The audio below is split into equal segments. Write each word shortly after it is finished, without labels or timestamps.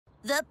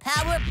The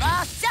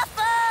Powerball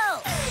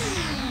Shuffle!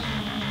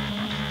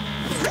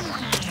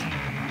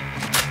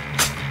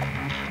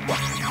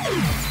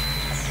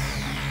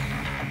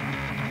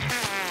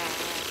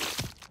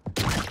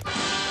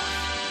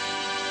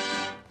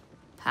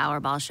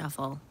 Powerball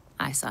shuffle.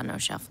 I saw no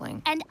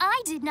shuffling. And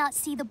I did not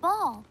see the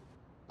ball.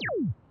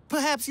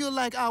 Perhaps you'll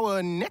like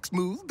our next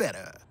move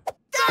better.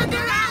 Thunder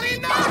Alley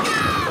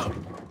Knockout!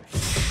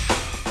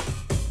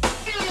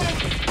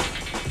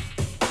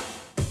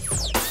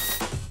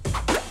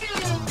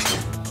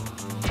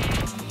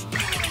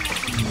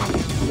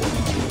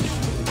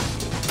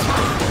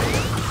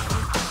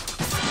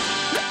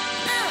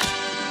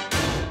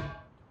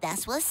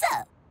 That's what's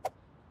up.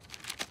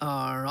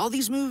 Are all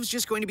these moves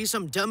just going to be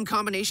some dumb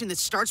combination that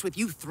starts with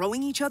you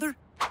throwing each other?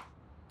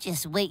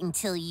 Just wait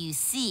until you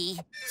see.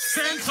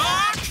 Centaur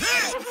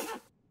Kick!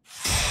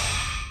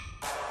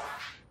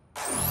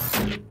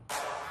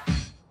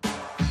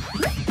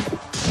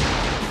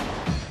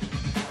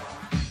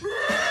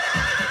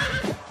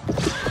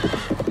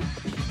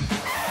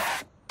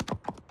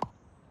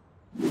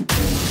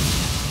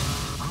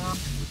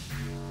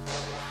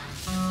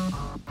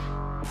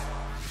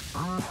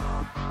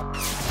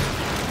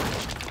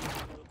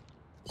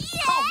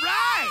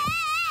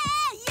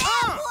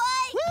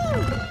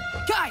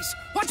 Guys,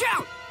 watch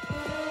out!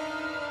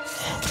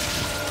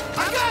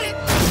 I got it!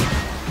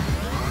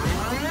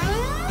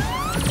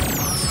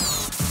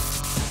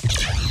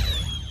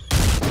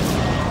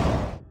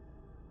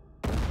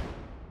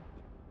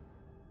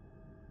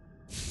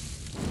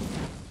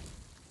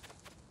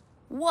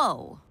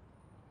 Whoa.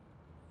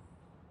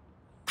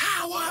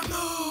 Power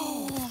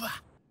move!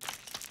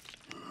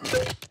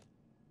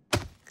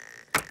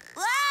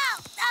 Wow!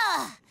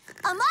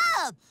 I'm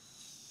up!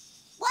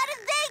 Why did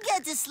they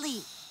get to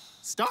sleep?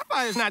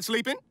 Starfire's not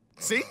sleeping.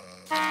 See?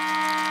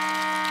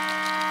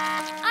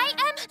 I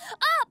am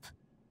up!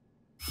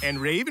 And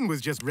Raven was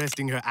just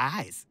resting her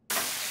eyes.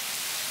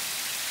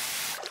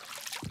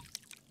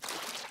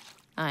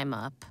 I'm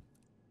up.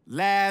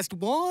 Last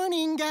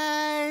warning,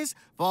 guys.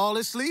 Fall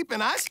asleep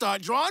and I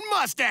start drawing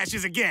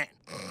mustaches again.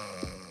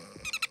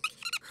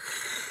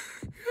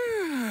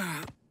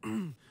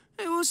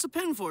 Hey, what's the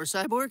pen for,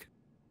 Cyborg?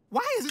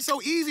 Why is it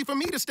so easy for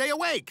me to stay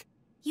awake?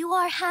 You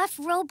are half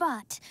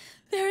robot.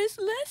 There is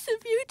less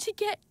of you to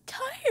get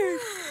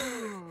tired.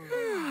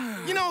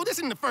 You know, this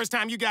isn't the first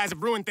time you guys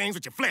have ruined things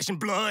with your flesh and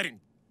blood and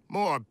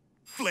more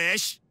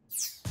flesh.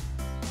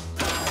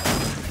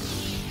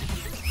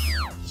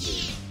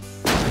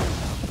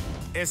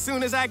 As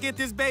soon as I get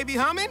this baby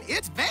humming,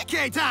 it's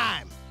vacay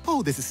time.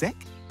 Hold this a sec.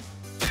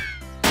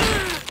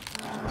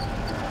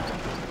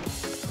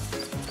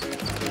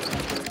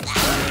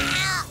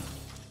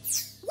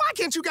 Why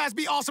can't you guys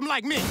be awesome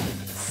like me?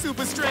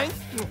 Super strength,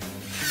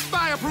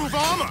 fireproof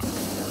armor,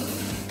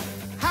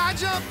 high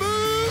jump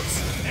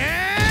boots,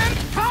 and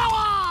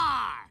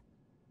power!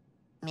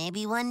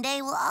 Maybe one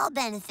day we'll all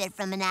benefit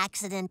from an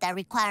accident that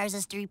requires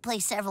us to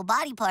replace several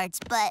body parts,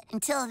 but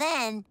until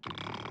then...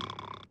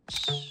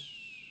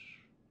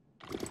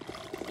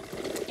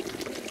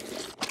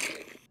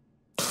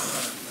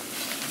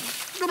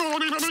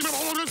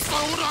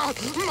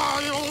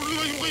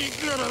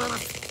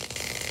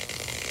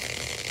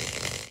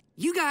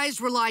 You guys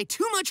rely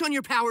too much on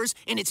your powers,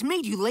 and it's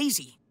made you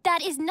lazy.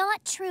 That is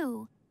not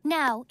true.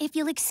 Now, if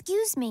you'll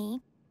excuse me...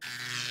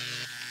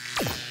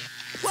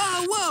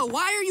 Whoa, whoa!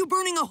 Why are you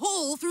burning a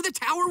hole through the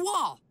tower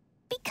wall?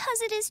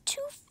 Because it is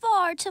too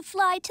far to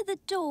fly to the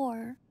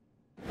door.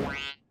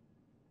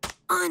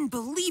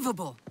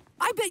 Unbelievable!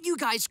 I bet you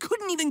guys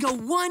couldn't even go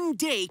one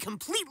day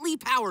completely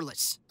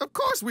powerless. Of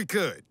course we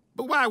could,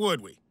 but why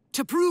would we?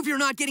 To prove you're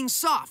not getting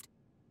soft.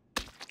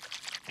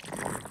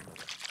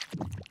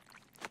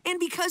 And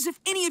because if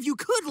any of you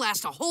could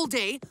last a whole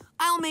day,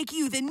 I'll make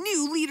you the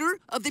new leader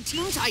of the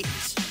Teen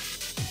Titans.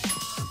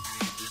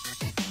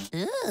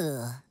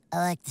 Ooh, I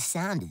like the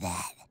sound of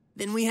that.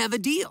 Then we have a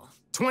deal.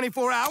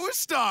 24 hours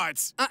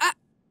starts.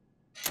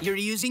 You're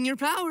using your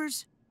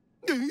powers.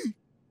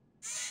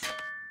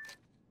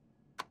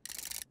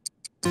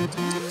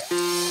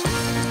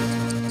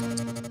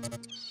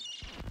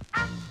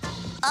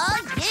 Oh,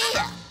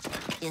 yeah!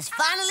 It's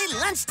finally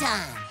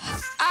lunchtime.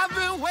 I've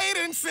been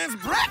waiting since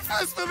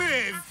breakfast for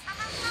this.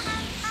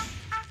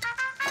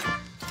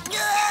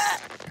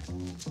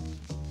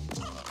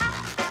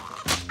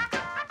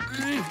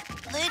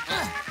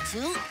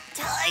 Too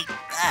tight.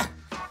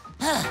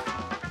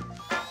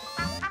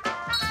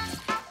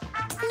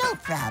 No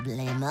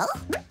problemo.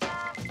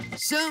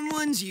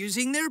 Someone's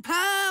using their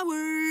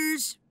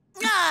powers.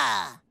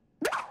 Ah!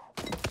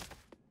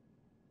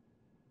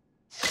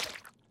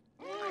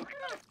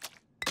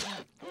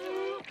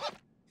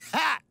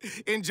 Ha!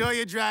 Enjoy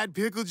your dried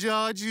pickle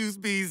jar juice,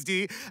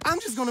 Beastie. I'm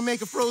just gonna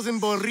make a frozen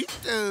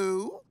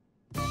burrito.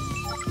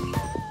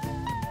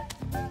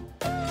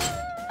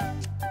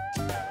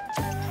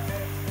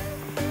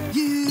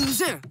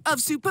 User of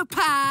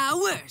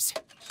superpowers.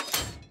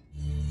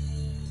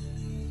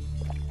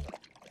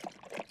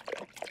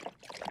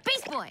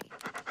 Beast Boy!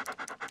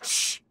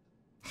 Shh.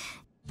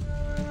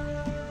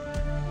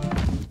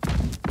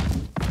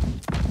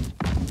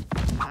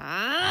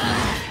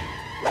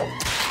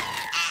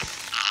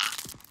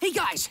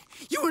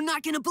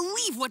 not gonna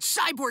believe what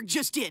Cyborg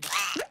just did.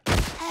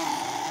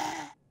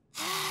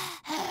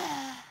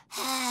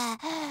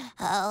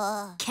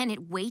 Can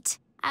it wait?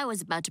 I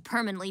was about to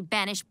permanently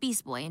banish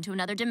Beast Boy into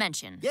another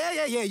dimension.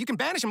 Yeah. You can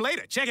banish him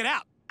later. Check it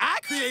out. I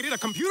created a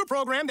computer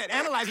program that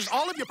analyzes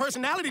all of your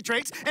personality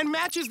traits and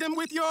matches them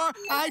with your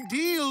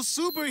ideal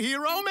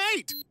superhero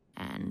mate.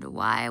 And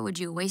why would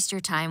you waste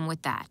your time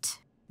with that?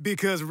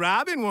 Because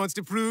Robin wants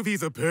to prove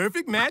he's a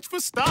perfect match for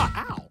Star.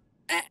 Ow.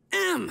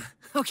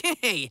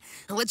 Okay,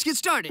 let's get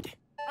started.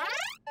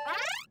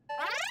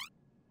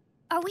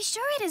 Are we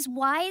sure it is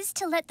wise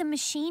to let the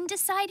machine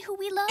decide who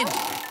we love?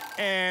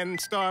 And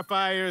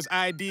Starfire's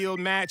ideal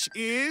match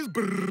is...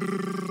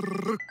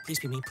 Please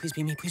be me, please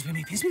be me, please be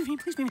me, please be me,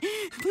 please be me,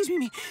 please be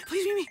me,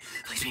 please be me,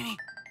 please be me.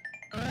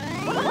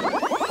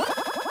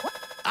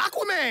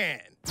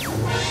 Aquaman!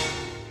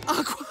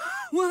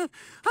 What?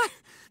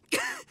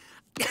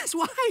 That's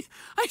why.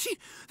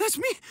 That's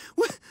me.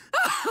 What?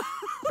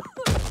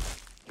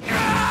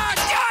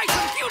 Die,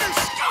 computer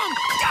scum!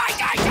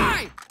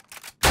 Die!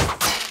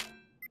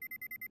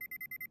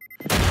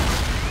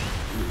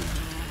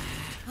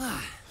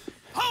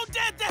 Who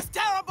did this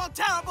terrible,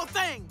 terrible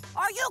thing?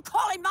 Are you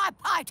calling my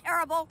pie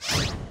terrible?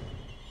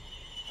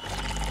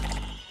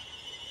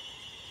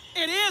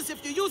 It is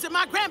if you're using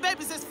my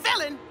grandbabies as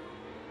filling.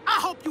 I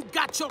hope you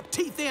got your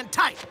teeth in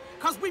tight,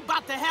 because we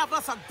about to have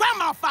us a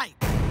grandma fight.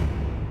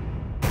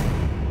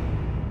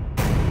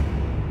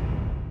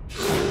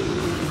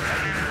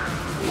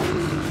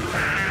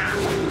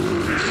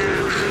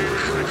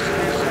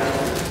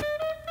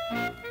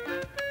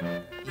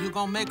 You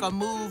gonna make a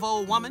move,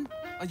 old woman?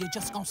 Or you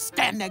just gonna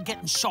stand there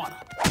getting shorter?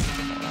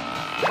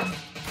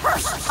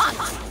 First punch!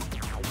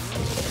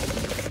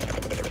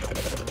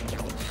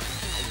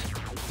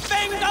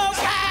 Bingo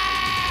bang!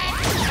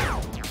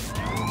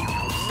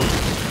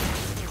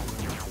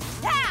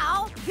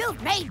 Now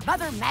you've made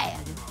Mother mad.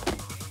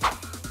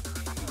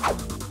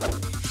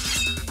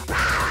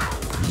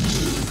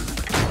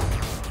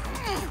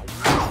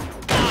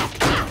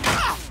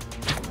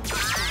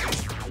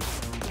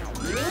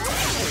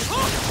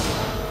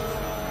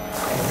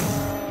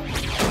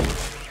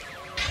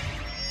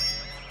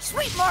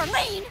 Sweet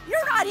Marlene,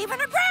 you're not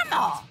even a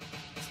grandma.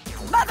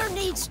 Mother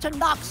needs to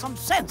knock some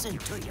sense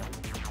into you.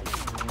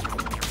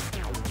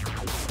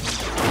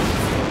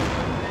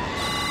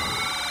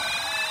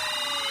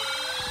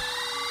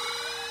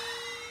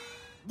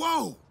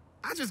 Whoa!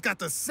 I just got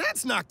the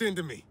sense knocked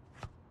into me.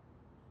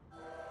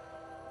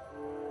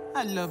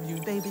 I love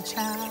you, baby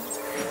child.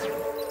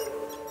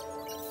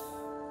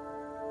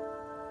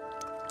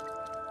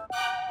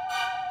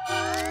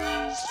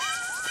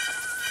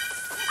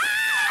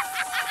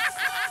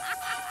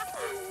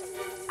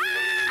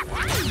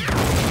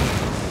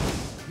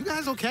 You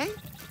guys okay?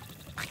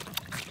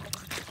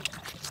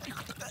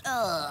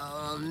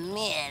 Oh,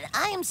 man,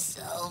 I am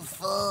so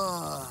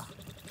full.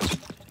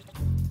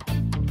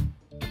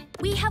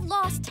 We have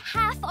lost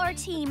half our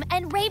team,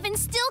 and Raven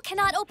still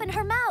cannot open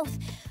her mouth.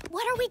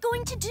 What are we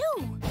going to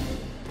do?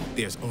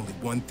 There's only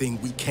one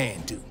thing we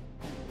can do.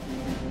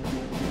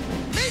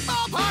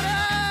 Meatball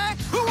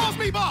party! Who wants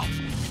meatballs?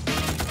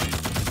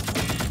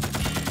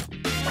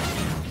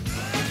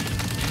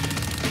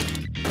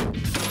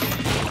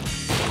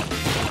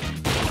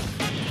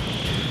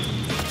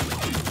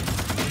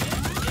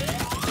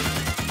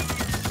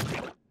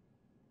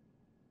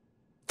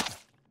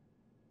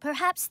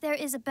 Perhaps there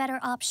is a better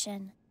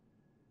option.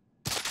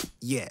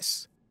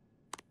 Yes.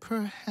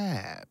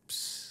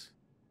 Perhaps.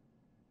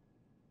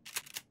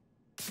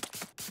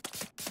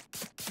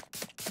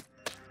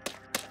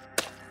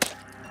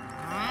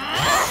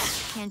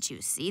 Can't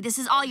you see? This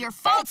is all your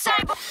fault,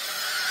 Cyborg!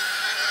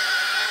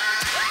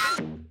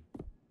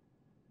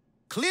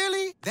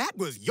 Clearly, that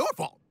was your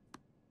fault.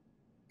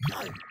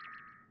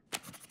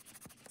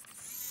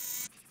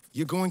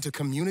 You're going to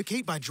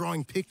communicate by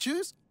drawing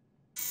pictures?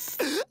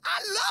 I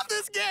love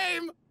this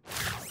game!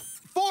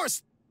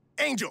 Force,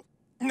 Angel.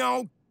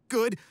 No,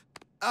 good.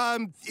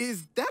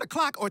 Is that a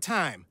clock or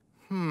time?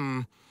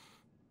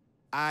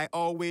 I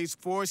always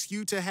force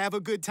you to have a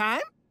good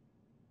time?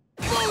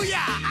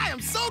 Booyah! I am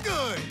so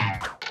good!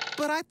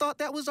 But I thought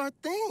that was our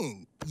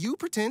thing. You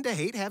pretend to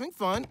hate having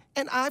fun,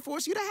 and I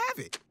force you to have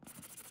it.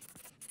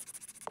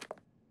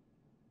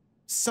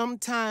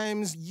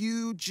 Sometimes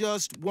you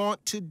just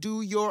want to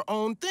do your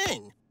own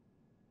thing.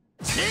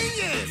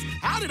 Genius!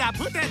 How did I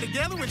put that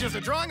together with just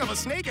a drawing of a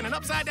snake and an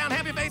upside-down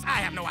happy face?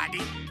 I have no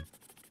idea.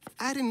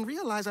 I didn't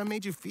realize I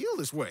made you feel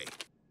this way.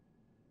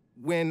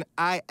 When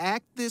I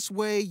act this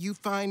way, you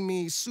find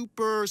me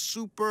super,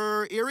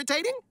 super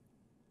irritating?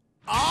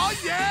 Oh,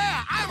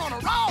 yeah! I'm on a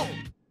roll!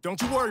 Don't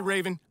you worry,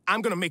 Raven.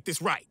 I'm gonna make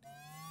this right.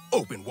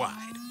 Open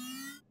wide.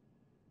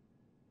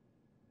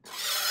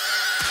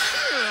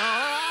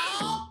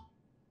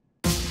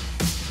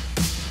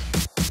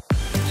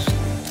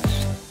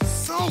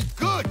 So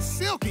good,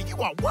 Silky. You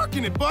are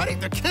working it, buddy.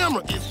 The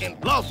camera is in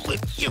love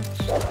with you.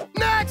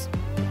 Next!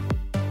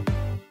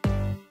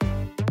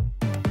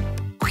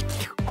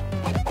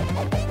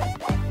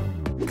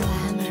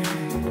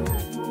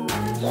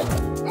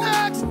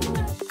 Next!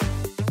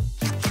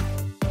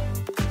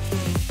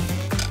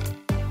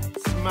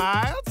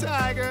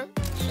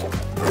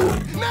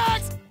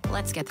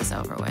 Let's get this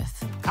over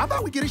with. How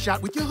about we get a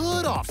shot with your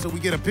hood off so we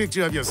get a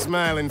picture of your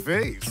smiling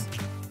face?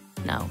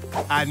 No,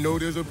 I know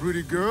there's a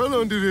pretty girl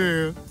under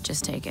there.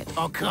 just take it.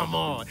 Oh, come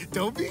on.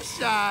 Don't be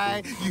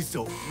shy. You're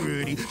so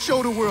pretty.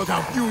 Show the world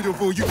how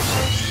beautiful you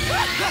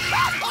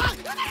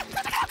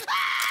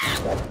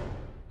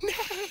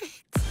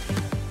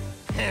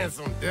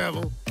Handsome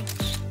devil.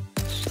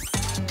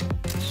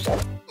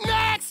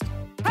 Next!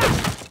 I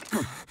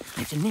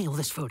have to nail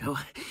this photo.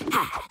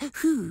 Ha,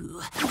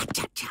 hoo,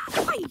 cha, cha,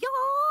 hi-yo,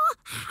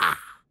 ha.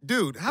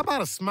 Dude, how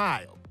about a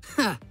smile?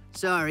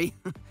 Sorry.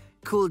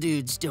 Cool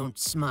dudes don't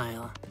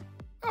smile.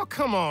 Oh,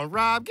 come on,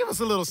 Rob. Give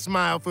us a little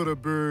smile for the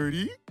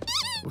birdie.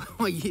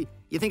 What, you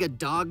think a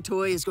dog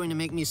toy is going to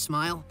make me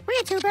smile?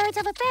 We're two birds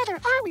of a feather,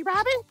 aren't we,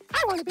 Robin?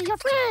 I want to be your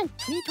friend.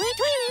 Tweet,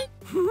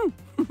 tweet,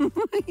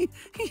 tweet.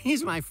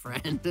 He's my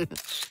friend.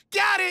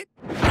 Got it!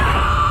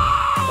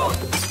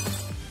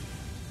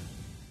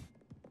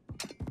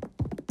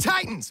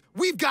 Titans,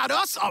 we've got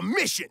us a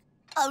mission.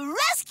 A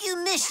rescue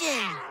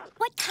mission!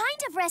 What kind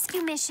of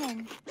rescue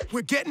mission?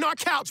 We're getting our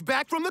couch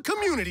back from the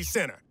community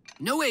center.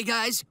 No way,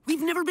 guys.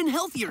 We've never been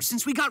healthier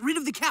since we got rid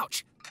of the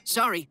couch.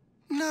 Sorry.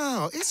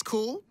 No, it's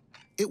cool.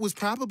 It was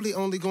probably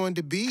only going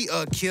to be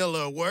a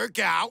killer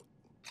workout.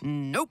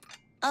 Nope.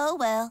 Oh,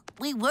 well,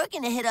 we were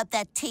gonna hit up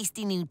that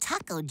tasty new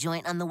taco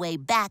joint on the way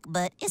back,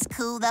 but it's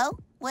cool, though.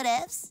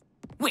 Whatevs.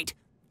 Wait,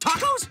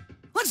 tacos?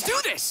 Let's do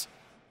this!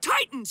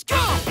 Titans, go!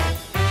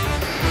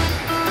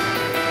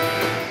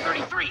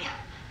 33,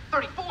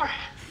 34,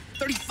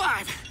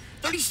 35,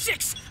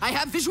 36. I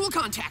have visual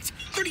contact.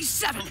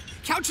 37.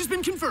 Couch has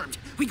been confirmed.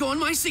 We go on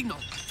my signal.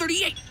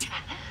 38,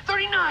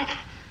 39.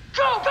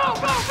 Go, go,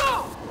 go,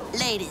 go!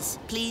 Ladies,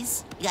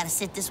 please, you gotta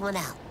sit this one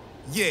out.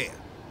 Yeah,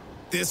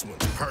 this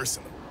one's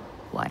personal.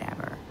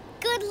 Whatever.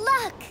 Good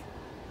luck!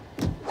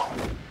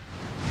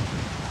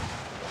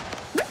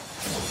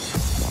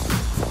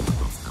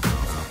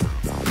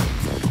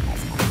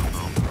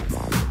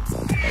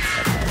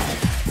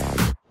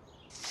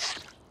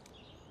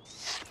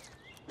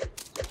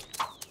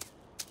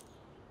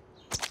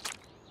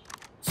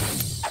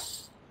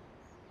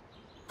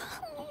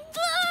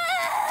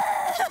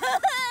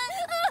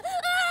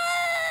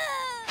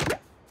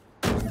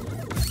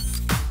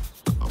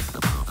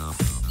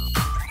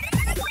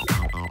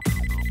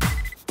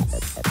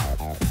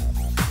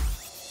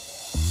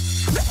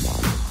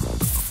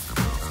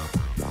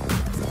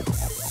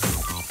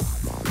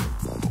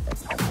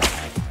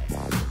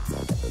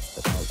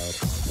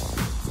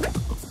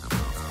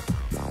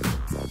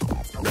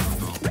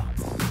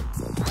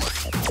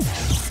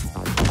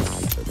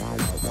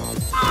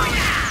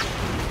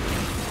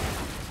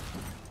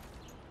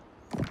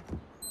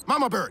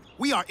 Mama Bird,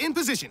 we are in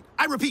position.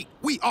 I repeat,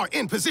 we are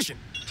in position.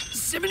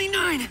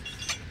 79,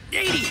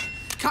 80.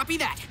 Copy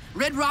that.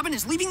 Red Robin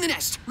is leaving the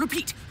nest.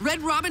 Repeat,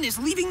 Red Robin is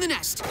leaving the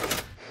nest.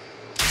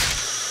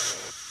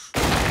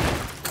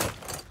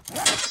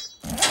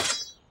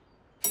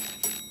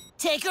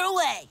 Take her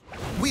away.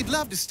 We'd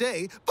love to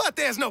stay, but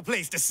there's no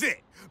place to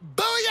sit.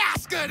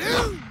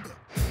 Booyah-skadoo!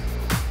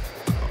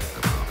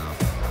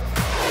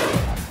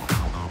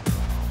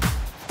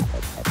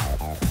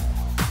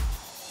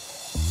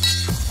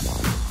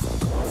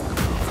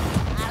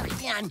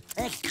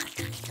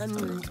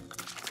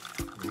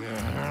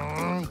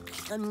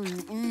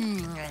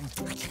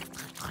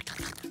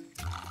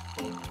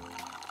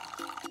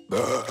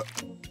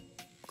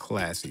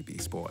 Classy,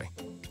 Beast Boy.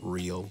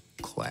 Real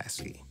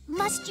classy.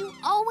 Must you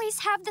always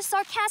have the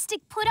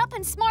sarcastic put-up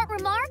and smart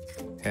remark?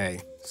 Hey,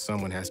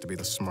 someone has to be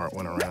the smart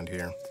one around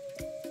here.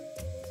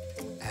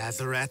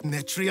 Azarath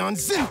Metrion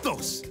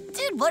Zinthos!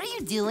 Dude, what are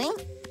you doing?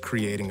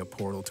 Creating a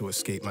portal to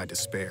escape my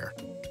despair.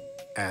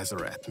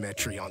 Azarath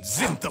Metrion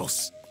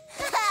Zinthos!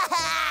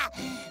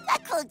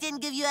 That cloak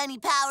didn't give you any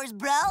powers,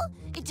 bro.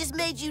 It just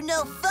made you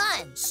no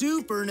fun.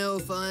 Super no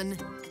fun.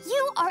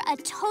 You are a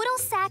total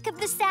sack of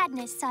the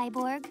sadness,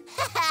 Cyborg.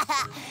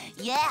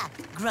 Yeah,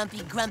 Grumpy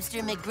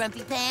Grumpster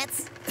McGrumpy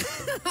Pants.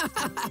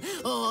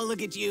 Oh,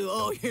 look at you.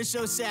 Oh, you're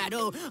so sad.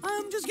 Oh,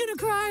 I'm just gonna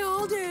cry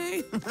all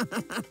day.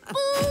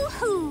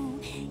 Boo-hoo.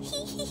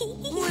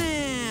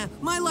 Mwah,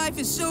 my life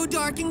is so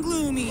dark and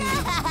gloomy.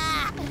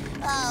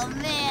 Oh,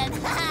 man.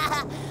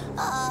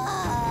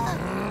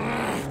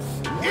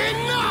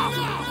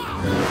 Enough!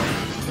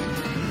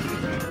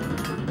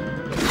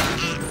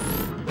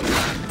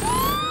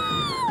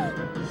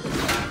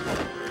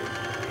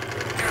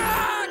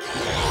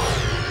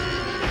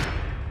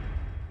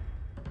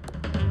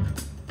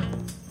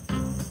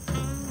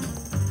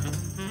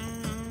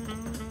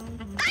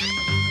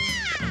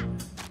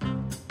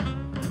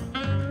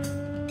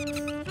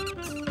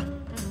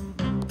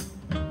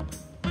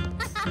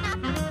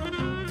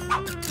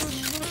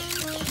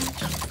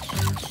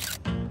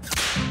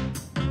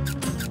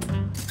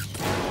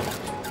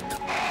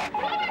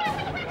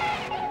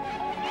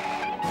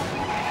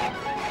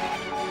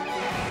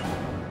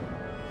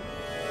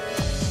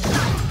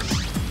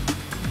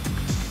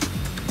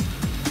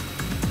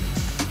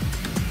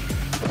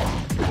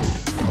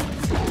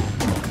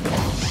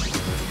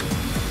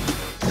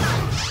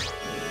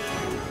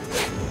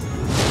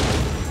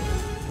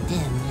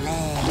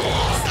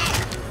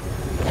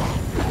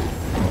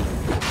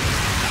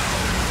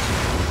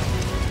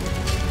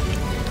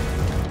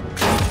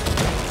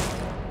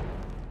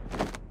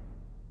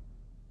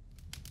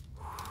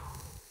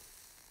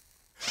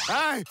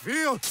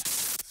 feels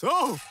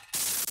so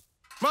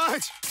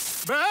much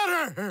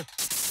better.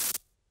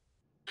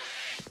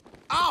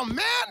 Oh,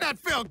 man, that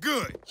felt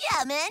good.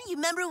 Yeah, man. You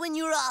remember when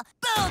you were all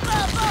boom,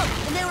 boom, boom,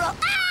 and they were all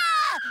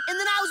ah, and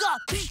then I was all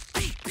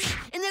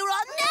and they were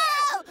all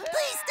no,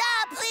 please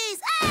stop, please,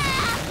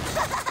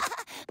 ah.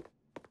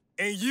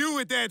 And you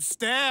with that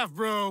staff,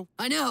 bro.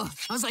 I know.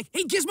 I was like,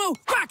 hey, Gizmo,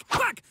 quack,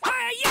 quack,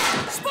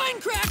 yeah,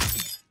 spine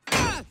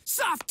crack,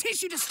 soft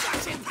tissue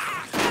destruction.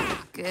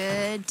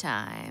 Good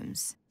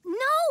times.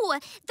 No,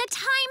 the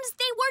times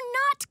they were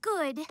not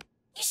good.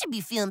 You should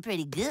be feeling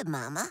pretty good,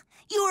 Mama.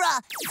 You were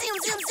all zoom,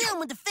 zoom, zoom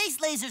with the face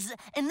lasers,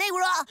 and they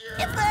were all,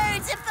 it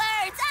burns,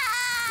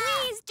 ah!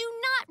 Please do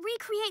not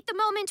recreate the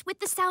moment with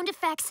the sound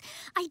effects.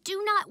 I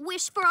do not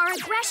wish for our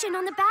aggression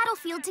on the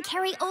battlefield to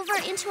carry over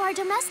into our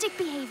domestic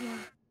behavior.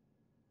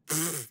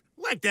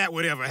 Like that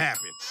would ever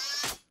happen.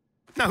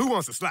 Now, who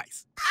wants a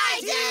slice?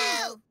 I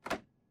do!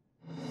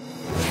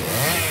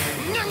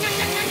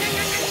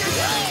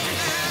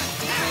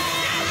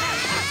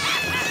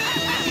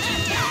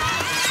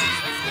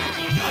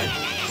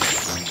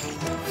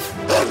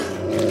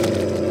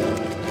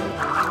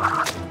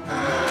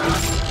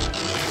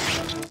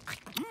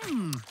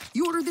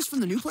 You ordered this from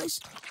the new place?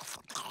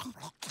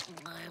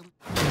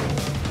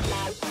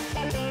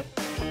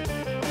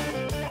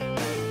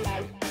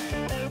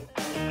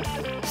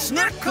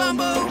 Snack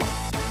combo!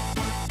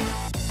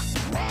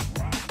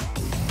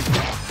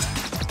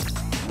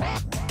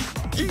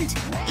 Eat!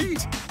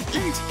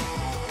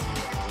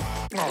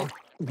 Oh.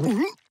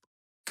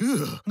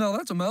 Good. Now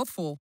that's a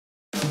mouthful.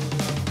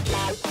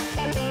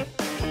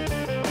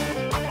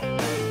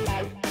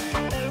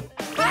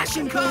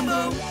 Fashion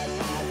combo!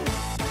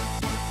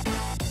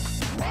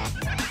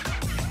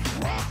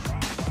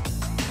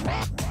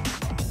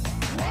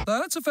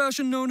 That's a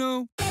fashion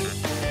no-no.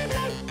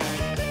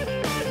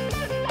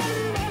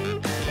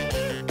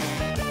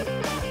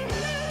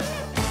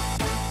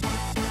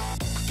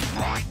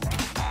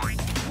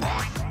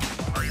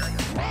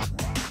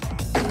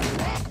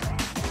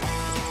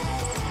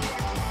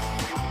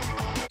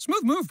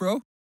 Smooth move,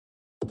 bro.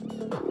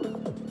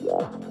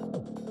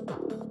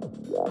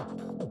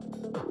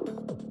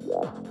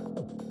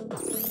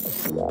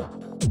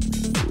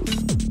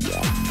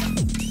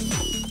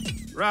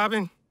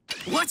 Robin.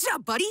 What's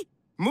up, buddy?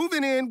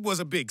 Moving in was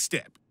a big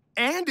step.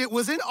 And it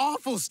was an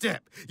awful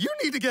step. You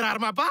need to get out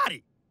of my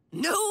body.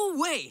 No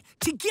way!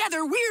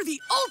 Together, we're the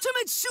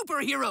ultimate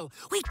superhero!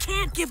 We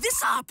can't give this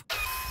up!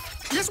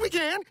 Yes, we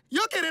can.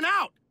 You're getting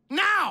out.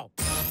 Now!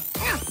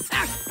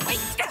 Wait!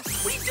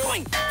 What are you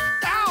doing?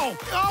 Ow!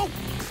 Oh!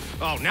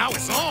 Oh, now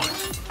it's on.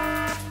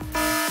 Ow!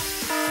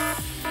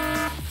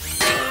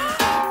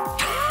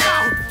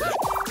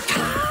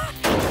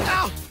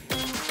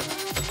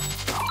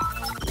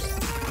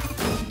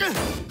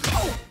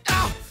 Ow!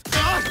 Oh!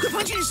 Ow! Quit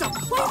punching yourself!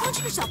 Why are you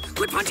punching yourself?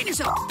 Quit punching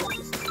yourself!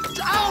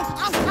 Ow!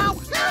 Ow! Ow!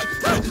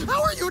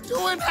 How are you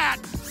doing that?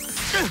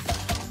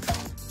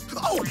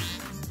 Oh!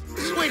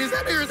 Wait, is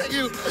that me or is that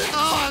you?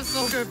 Oh, I'm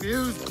so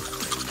confused.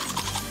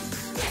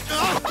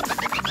 Oh.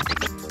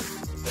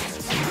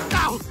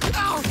 Ow!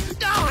 Ow!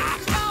 Ow!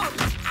 Ow!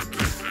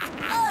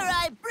 All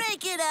right,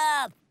 break it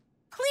up.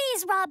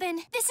 Please, Robin,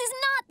 this is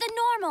not the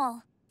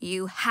normal.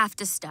 You have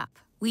to stop.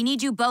 We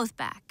need you both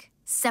back,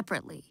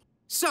 separately.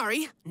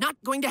 Sorry, not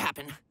going to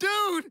happen.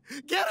 Dude,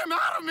 get him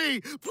out of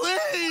me,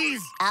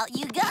 please! Out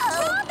you go.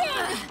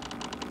 Robin!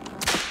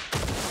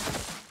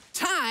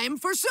 Time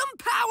for some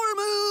power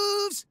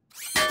moves!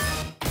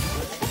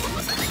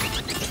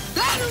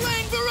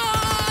 Batarang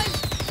barrage!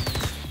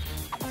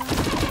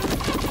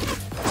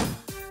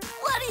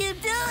 What are you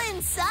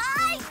doing,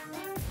 Cy?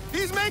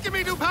 He's making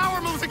me do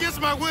power moves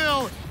against my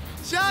will.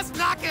 Just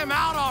knock him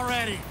out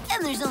already.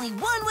 And there's only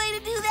one way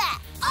to do that.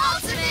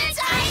 Ultimate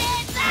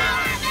Titan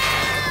Power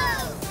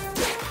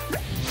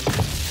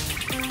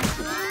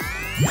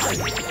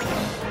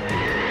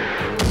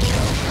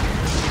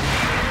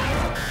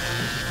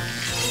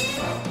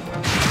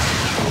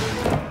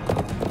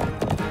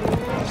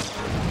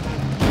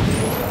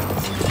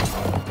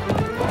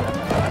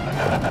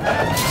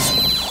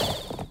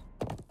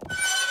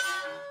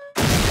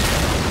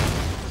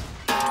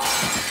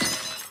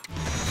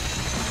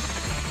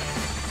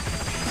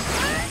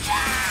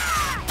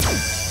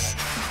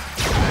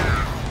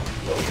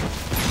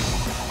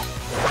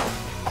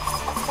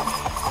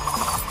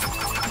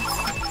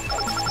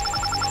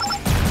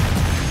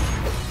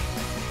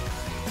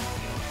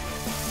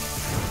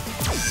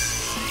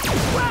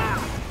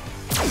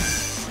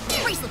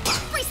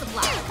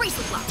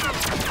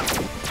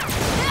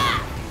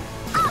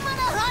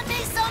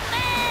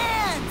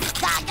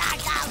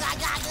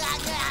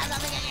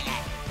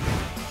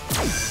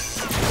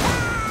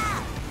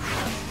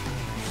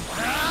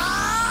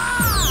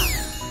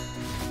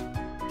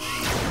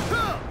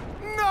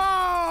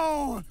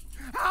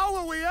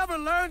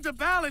To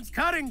balance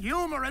cutting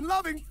humor and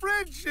loving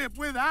friendship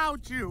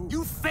without you.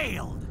 You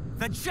failed.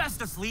 The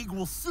Justice League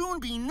will soon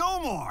be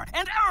no more,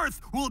 and Earth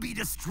will be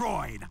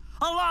destroyed,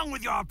 along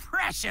with your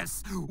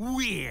precious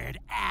Weird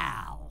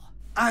Al.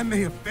 I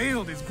may have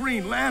failed as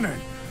Green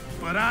Lantern,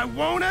 but I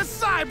won't a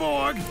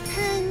cyborg!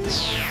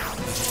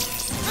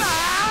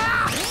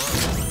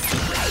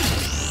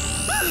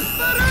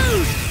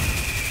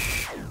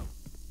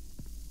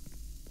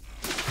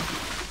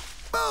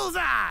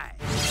 Bullseye!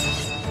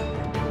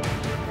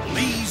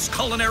 These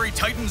culinary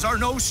titans are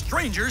no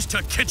strangers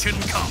to kitchen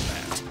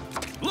combat.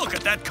 Look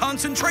at that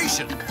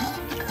concentration.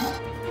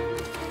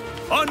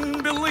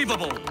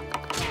 Unbelievable.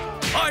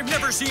 I've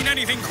never seen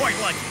anything quite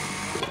like it.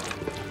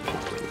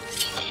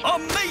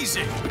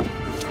 Amazing.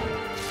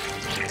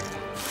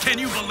 Can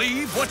you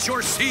believe what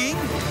you're seeing?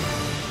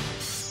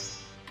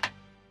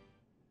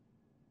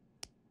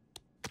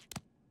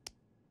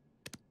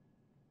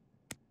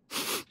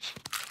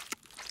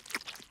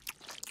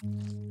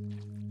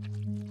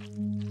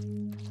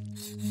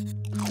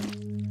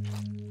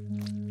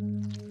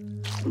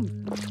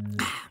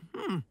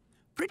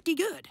 Pretty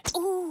good.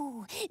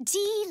 Ooh,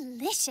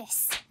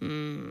 delicious.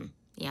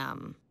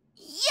 Yum.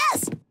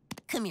 Yes!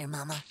 Come here,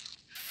 Mama.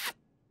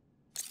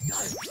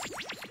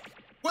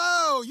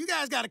 Whoa, you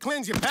guys gotta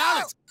cleanse your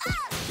palates.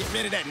 Get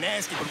rid of that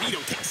nasty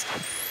burrito taste.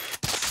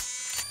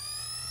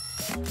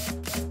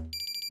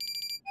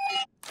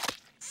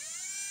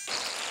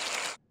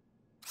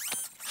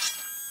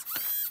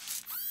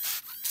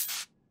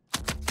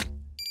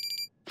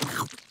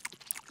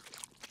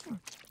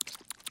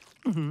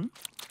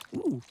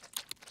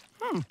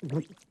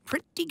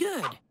 Pretty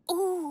good.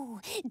 Ooh,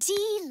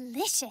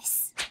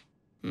 delicious.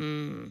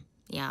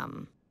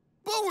 Yum.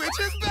 But which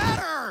is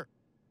better?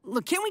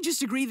 Look, can't we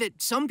just agree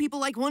that some people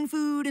like one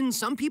food and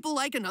some people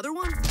like another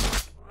one?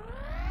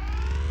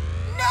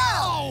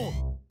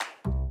 No!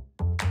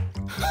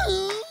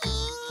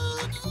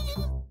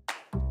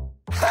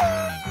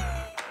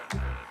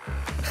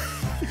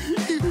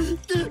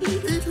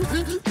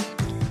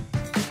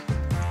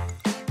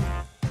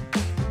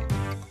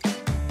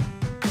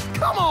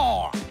 Come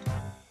on!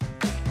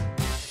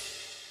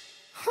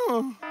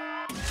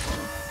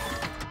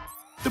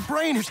 The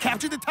brain has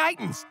captured the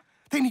Titans.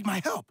 They need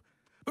my help.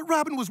 But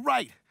Robin was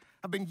right.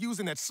 I've been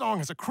using that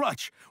song as a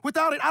crutch.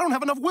 Without it, I don't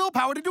have enough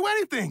willpower to do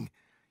anything.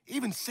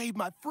 Even save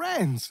my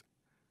friends.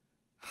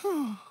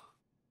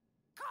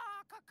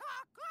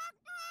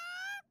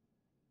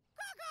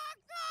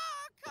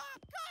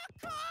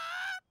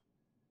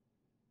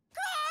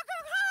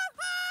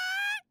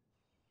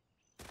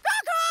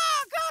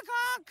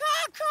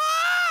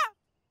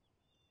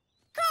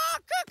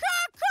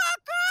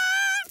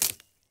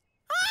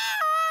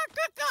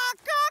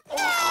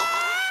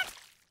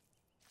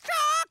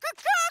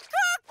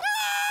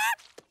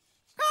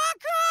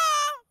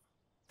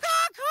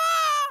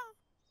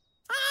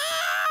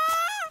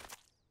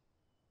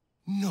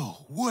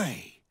 No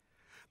way.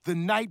 The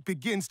night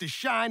begins to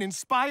shine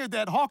inspired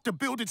that hawk to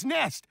build its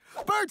nest.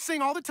 Birds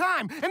sing all the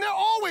time, and they're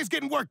always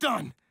getting work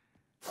done.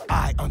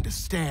 I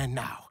understand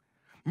now.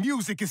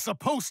 Music is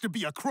supposed to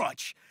be a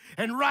crutch.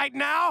 And right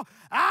now,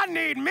 I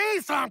need me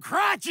some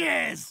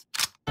crutches!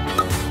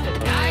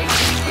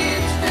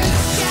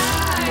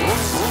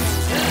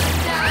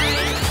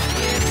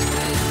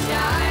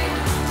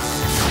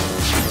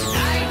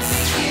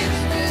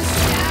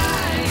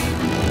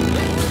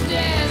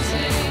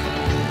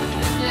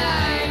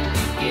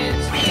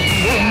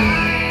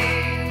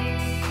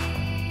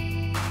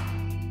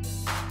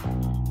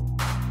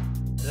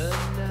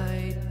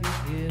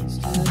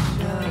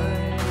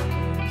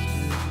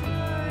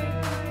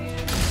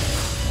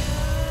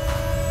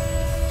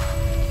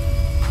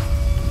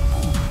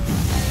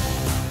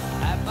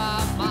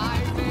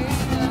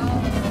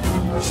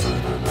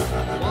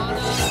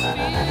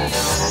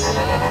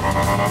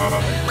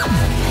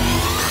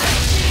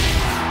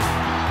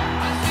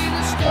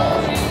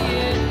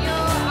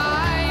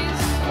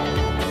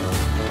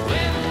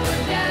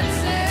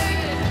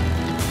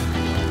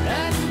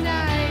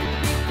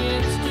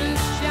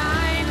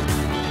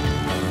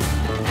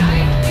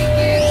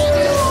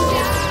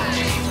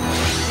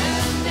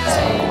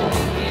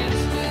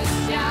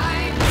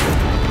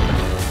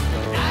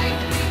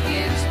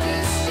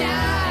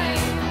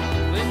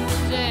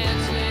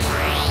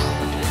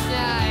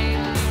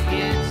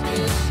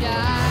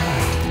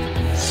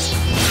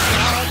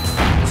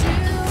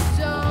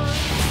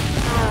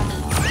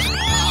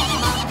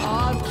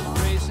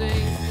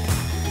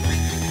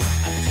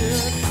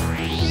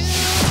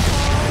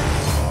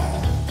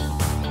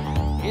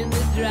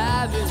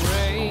 Driving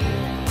rain,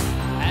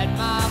 had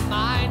my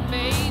mind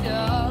made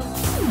up.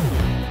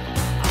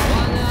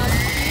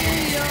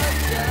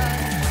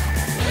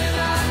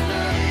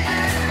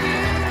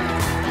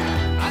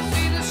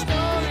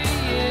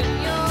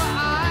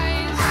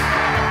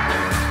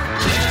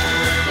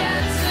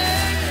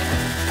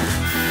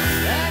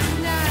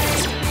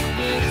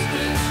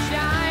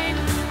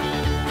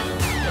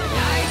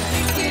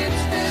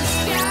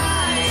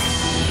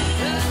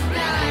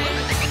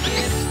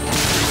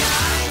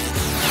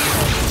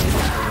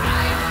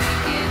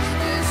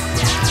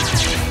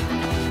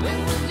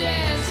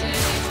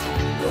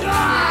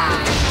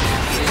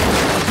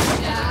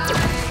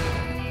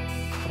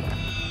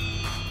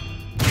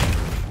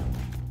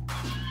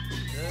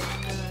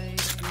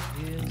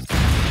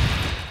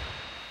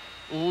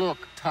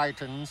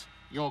 Titans.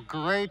 Your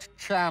great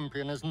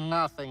champion is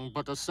nothing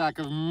but a sack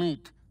of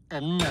meat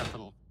and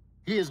metal.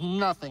 He is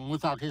nothing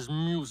without his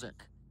music.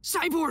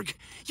 Cyborg,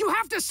 you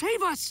have to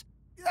save us!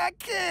 I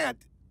can't!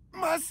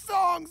 My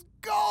song's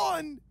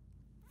gone!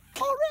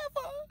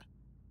 Forever!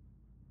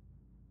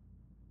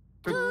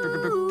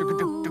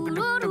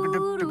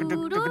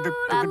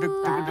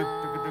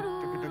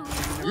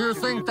 You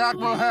think that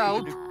will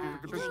help?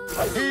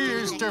 He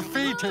is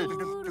defeated.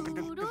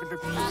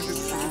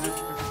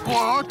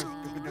 What?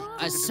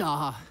 I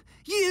saw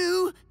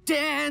you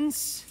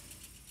dance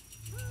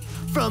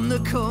from the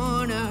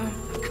corner,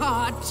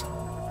 caught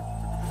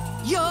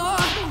your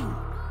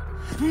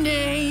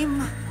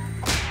name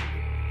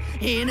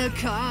in a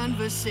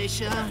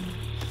conversation,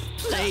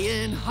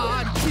 playing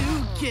hard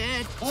to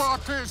get.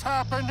 What is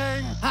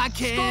happening? I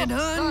can't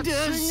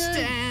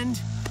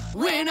understand.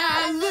 When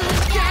I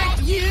look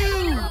at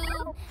you,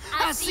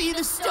 I see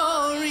the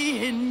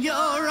story in your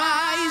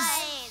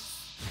eyes.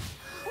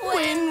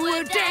 When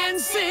we're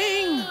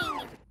dancing,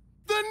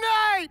 the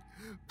night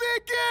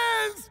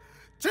begins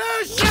to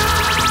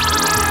shine!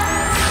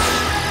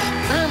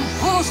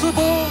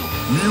 Impossible!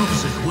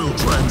 Music will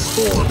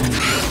transform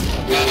you.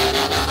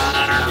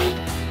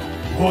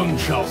 One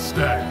shall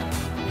stand,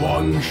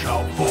 one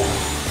shall fall.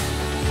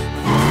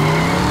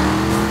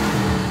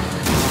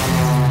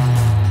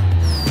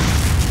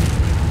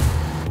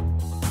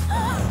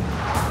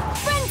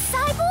 Friend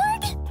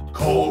Cyborg?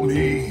 Call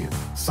me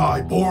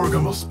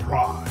Cyborgimus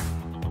Prime.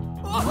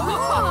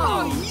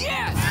 oh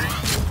yes!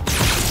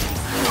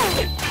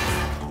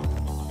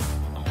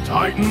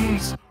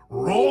 Titans,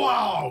 roll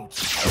out!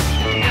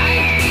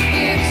 Night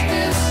begins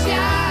to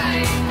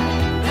shine.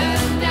 The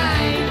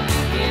night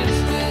begins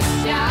to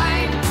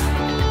shine.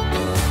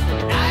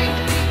 Night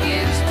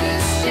begins to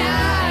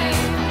shine.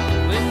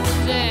 When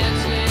we're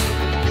dancing,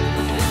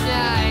 the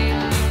night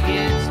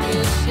begins to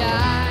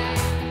shine.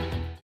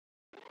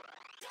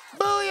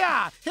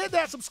 Booyah! Hit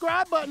that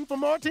subscribe button for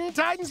more Teen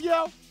Titans,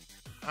 yo!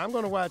 I'm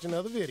gonna watch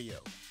another video.